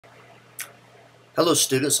Hello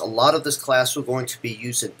students, a lot of this class we're going to be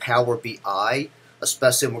using Power BI,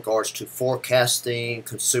 especially in regards to forecasting,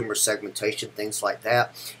 consumer segmentation, things like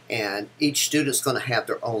that. And each student's going to have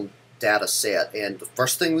their own data set. And the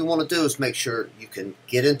first thing we want to do is make sure you can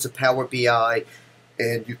get into Power BI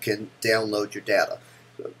and you can download your data.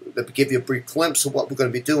 Let me give you a brief glimpse of what we're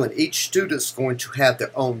going to be doing. Each student's going to have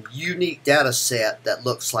their own unique data set that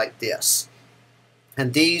looks like this.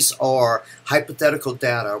 And these are hypothetical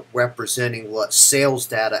data representing what sales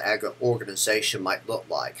data at an organization might look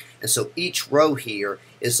like. And so each row here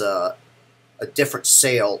is a different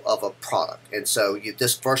sale of a product. And so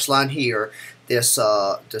this first line here, this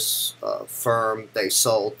firm, they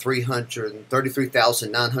sold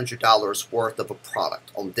 $333,900 worth of a product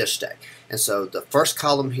on this day. And so the first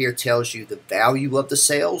column here tells you the value of the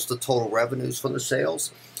sales, the total revenues from the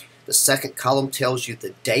sales. The second column tells you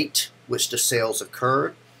the date which the sales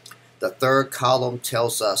occurred. The third column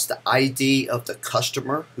tells us the ID of the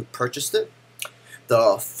customer who purchased it.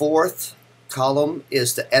 The fourth column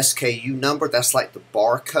is the SKU number. That's like the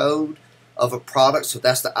barcode of a product. So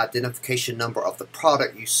that's the identification number of the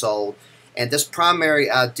product you sold. And this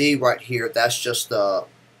primary ID right here, that's just a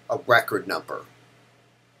record number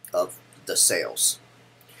of the sales.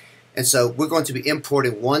 And so we're going to be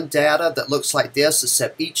importing one data that looks like this,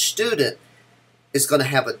 except each student is going to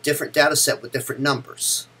have a different data set with different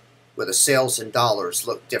numbers, where the sales in dollars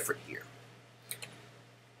look different here.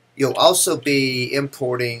 You'll also be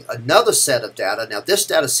importing another set of data. Now this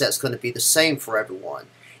data set is going to be the same for everyone,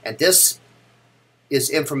 and this is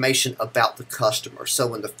information about the customer.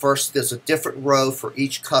 So in the first, there's a different row for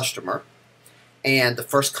each customer, and the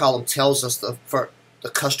first column tells us the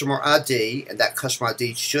customer ID, and that customer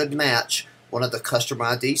ID should match one of the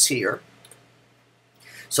customer IDs here.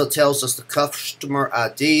 So it tells us the customer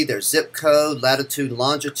ID, their zip code, latitude,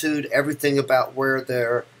 longitude, everything about where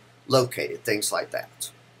they're located, things like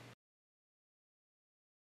that.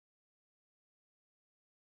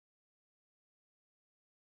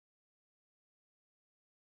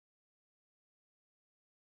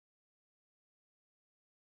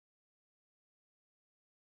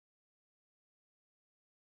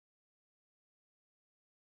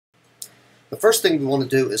 The first thing we want to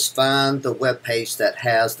do is find the web page that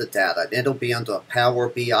has the data. It'll be under a Power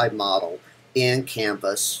BI model in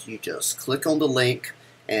Canvas. You just click on the link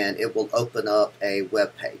and it will open up a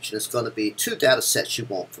web page. And it's going to be two data sets you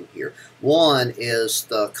want from here. One is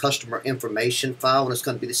the customer information file, and it's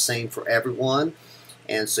going to be the same for everyone.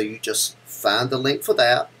 And so you just find the link for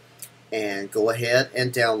that and go ahead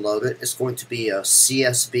and download it. It's going to be a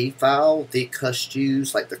CSV file, the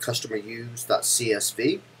cususe, like the customer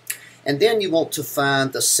use.csv. And then you want to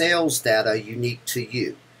find the sales data unique to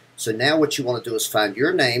you. So now what you want to do is find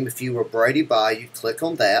your name. If you were Brady By, you click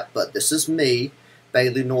on that, but this is me,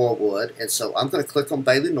 Bailey Norwood, and so I'm going to click on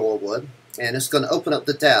Bailey Norwood, and it's going to open up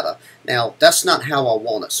the data. Now, that's not how I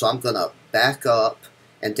want it, so I'm going to back up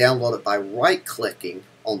and download it by right-clicking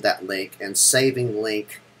on that link and saving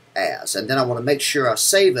link as. And then I want to make sure I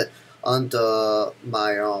save it under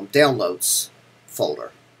my downloads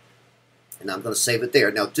folder. And I'm going to save it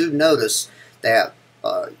there. Now do notice that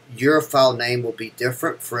your file name will be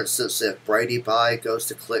different. For instance, if Brady By goes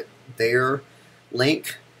to click their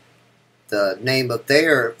link, the name of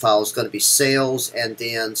their file is going to be sales and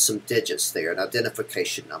then some digits there, an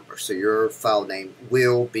identification number. So your file name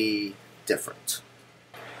will be different.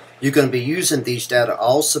 You're going to be using these data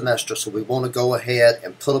all semester, so we want to go ahead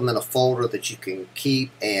and put them in a folder that you can keep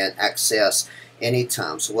and access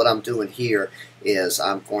anytime. So what I'm doing here is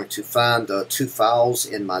I'm going to find the two files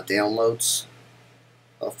in my downloads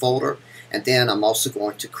folder, and then I'm also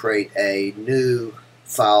going to create a new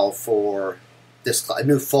file for this, a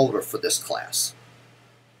new folder for this class.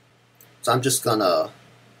 So I'm just going to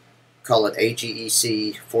call it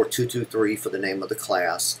AGEC 4223 for the name of the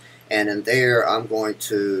class, and in there I'm going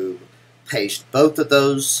to paste both of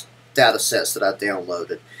those data sets that I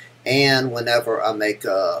downloaded. And whenever I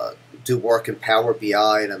do work in Power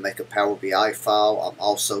BI and I make a Power BI file, I'm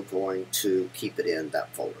also going to keep it in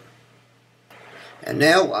that folder. And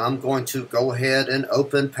now I'm going to go ahead and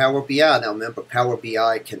open Power BI. Now remember, Power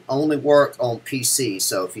BI can only work on PC,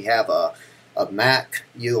 so if you have a Mac,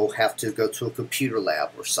 you'll have to go to a computer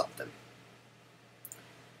lab or something.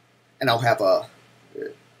 And I'll have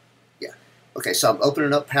okay, so I'm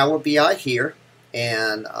opening up Power BI here.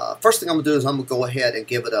 And first thing I'm going to do is I'm going to go ahead and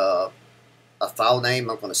give it a file name.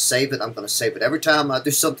 I'm going to save it. I'm going to save it every time I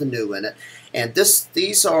do something new in it. And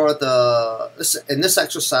these are in this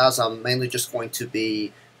exercise, I'm mainly just going to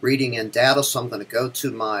be reading in data. So I'm going to go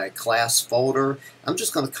to my class folder. I'm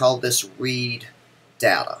just going to call this read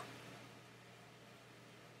data.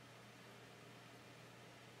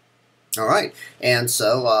 All right, and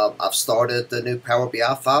so I've started the new Power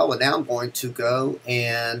BI file, and now I'm going to go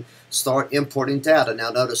and start importing data. Now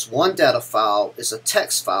notice one data file is a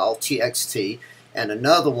text file, TXT, and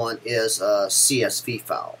another one is a CSV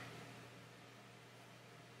file.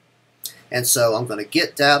 And so I'm going to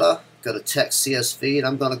get data, go to text CSV, and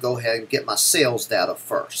I'm going to go ahead and get my sales data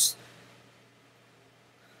first.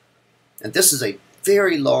 And this is a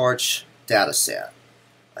very large data set.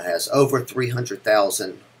 It has over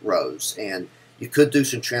 300,000 rows, and you could do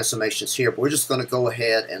some transformations here, but we're just going to go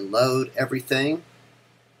ahead and load everything.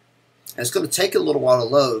 And it's going to take a little while to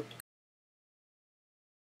load.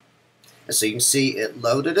 And so you can see it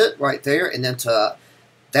loaded it right there, and then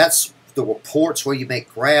that's the reports where you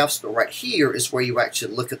make graphs, but right here is where you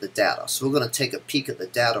actually look at the data. So we're going to take a peek at the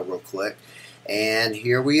data real quick, and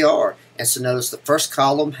here we are. And so notice the first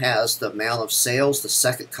column has the amount of sales, the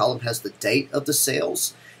second column has the date of the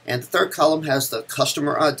sales, and the third column has the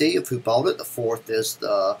customer ID of who bought it, the fourth is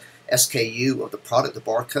the SKU of the product, the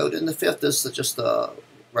barcode, and the fifth is just the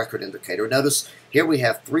record indicator. Notice here we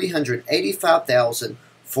have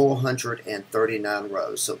 385,439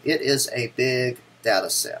 rows, so it is a big data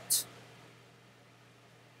set.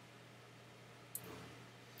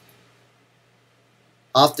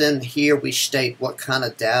 Often here we state what kind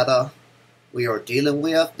of data we are dealing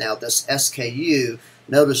with. Now this SKU,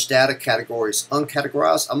 notice data category is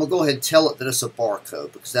uncategorized. I'm going to go ahead and tell it that it's a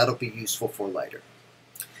barcode because that'll be useful for later.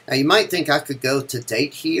 Now you might think I could go to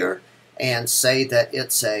date here and say that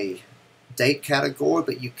it's a date category,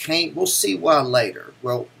 but you can't. We'll see why later.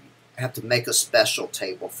 We'll have to make a special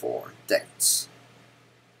table for dates.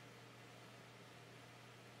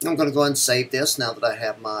 I'm going to go ahead and save this now that I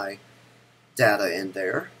have my data in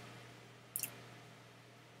there.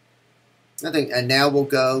 And now we'll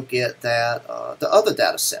go get that the other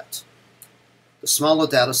data set, the smaller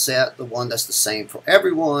data set, the one that's the same for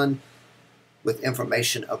everyone with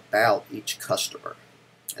information about each customer.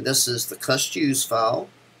 And this is the cust.use file,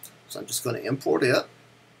 so I'm just going to import it.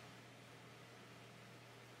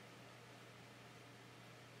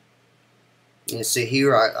 And you see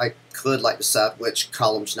here I could decide which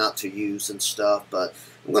columns not to use and stuff, but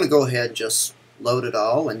I'm going to go ahead and just load it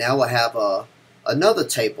all, and now I have another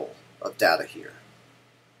table of data here.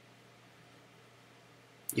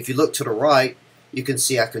 If you look to the right, you can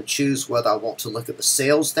see I can choose whether I want to look at the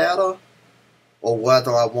sales data or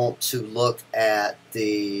whether I want to look at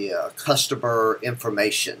the customer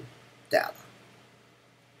information data.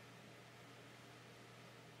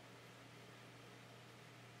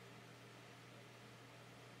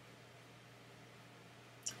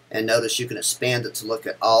 And notice you can expand it to look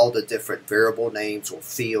at all the different variable names or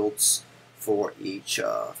fields for each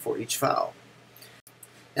file.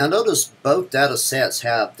 Now notice both data sets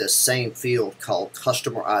have this same field called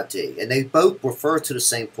customer ID, and they both refer to the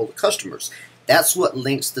same pool of customers. That's what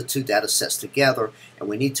links the two data sets together, and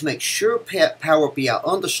we need to make sure Power BI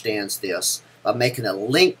understands this by making a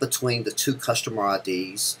link between the two customer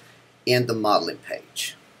IDs in the modeling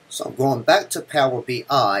page. So I'm going back to Power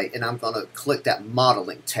BI, and I'm going to click that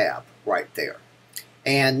modeling tab right there.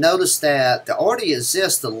 And notice that there already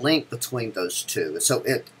exists a link between those two. So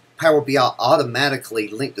Power BI automatically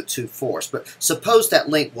linked the two for us. But suppose that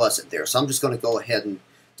link wasn't there, so I'm just going to go ahead and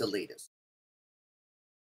delete it.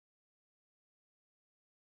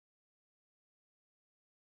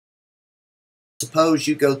 Suppose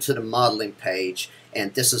you go to the modeling page,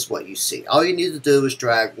 and this is what you see. All you need to do is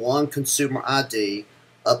drag one consumer ID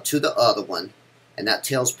up to the other one, and that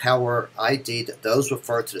tells Power ID that those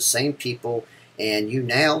refer to the same people, and you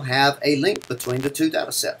now have a link between the two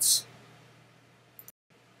data sets.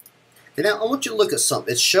 Okay, now I want you to look at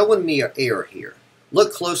something. It's showing me an error here.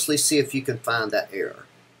 Look closely, see if you can find that error.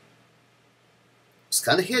 It's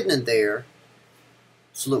kind of hidden in there,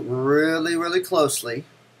 so look really, really closely.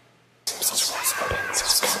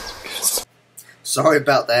 Sorry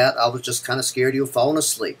about that. I was just kind of scared you were falling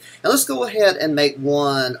asleep. Now let's go ahead and make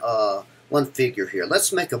one figure here.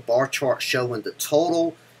 Let's make a bar chart showing the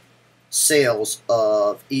total sales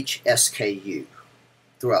of each SKU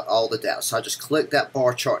throughout all the data. So I just click that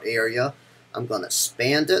bar chart area. I'm going to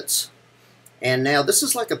expand it. And now this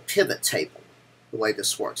is like a pivot table, the way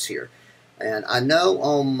this works here. And I know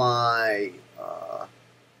on my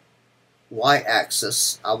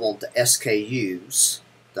y-axis, I want the SKUs,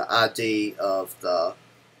 the ID of the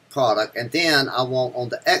product, and then I want on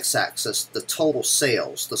the x-axis the total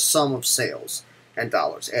sales, the sum of sales and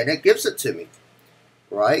dollars, and it gives it to me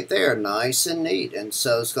right there, nice and neat. And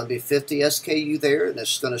so it's going to be 50 SKU there, and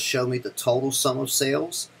it's going to show me the total sum of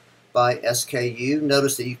sales by SKU.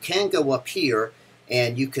 Notice that you can go up here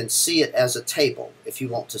and you can see it as a table if you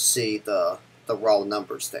want to see the raw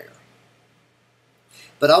numbers there.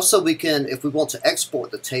 But also we can, if we want to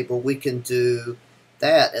export the table, we can do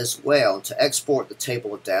that as well. To export the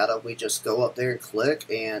table of data, we just go up there and click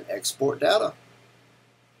and export data.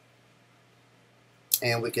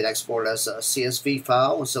 And we can export it as a CSV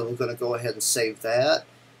file, and so we're going to go ahead and save that.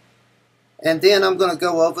 And then I'm going to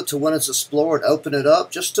go over to Windows Explorer and open it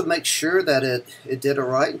up just to make sure that it did it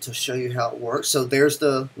right and to show you how it works. So there's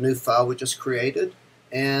the new file we just created.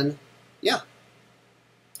 And yeah,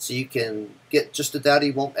 so you can get just the data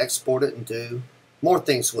you want, export it, and do more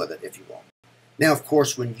things with it if you want. Now, of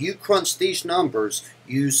course, when you crunch these numbers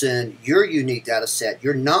using your unique data set,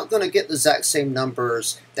 you're not going to get the exact same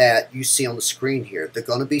numbers that you see on the screen here. They're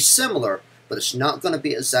going to be similar, but it's not going to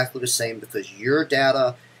be exactly the same because your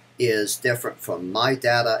data is different from my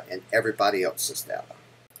data and everybody else's data.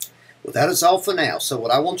 Well, that is all for now. So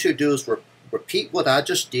what I want you to do is repeat what I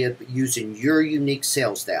just did using your unique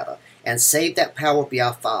sales data and save that Power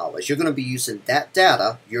BI file, as you're going to be using that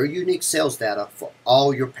data, your unique sales data, for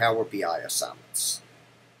all your Power BI assignments.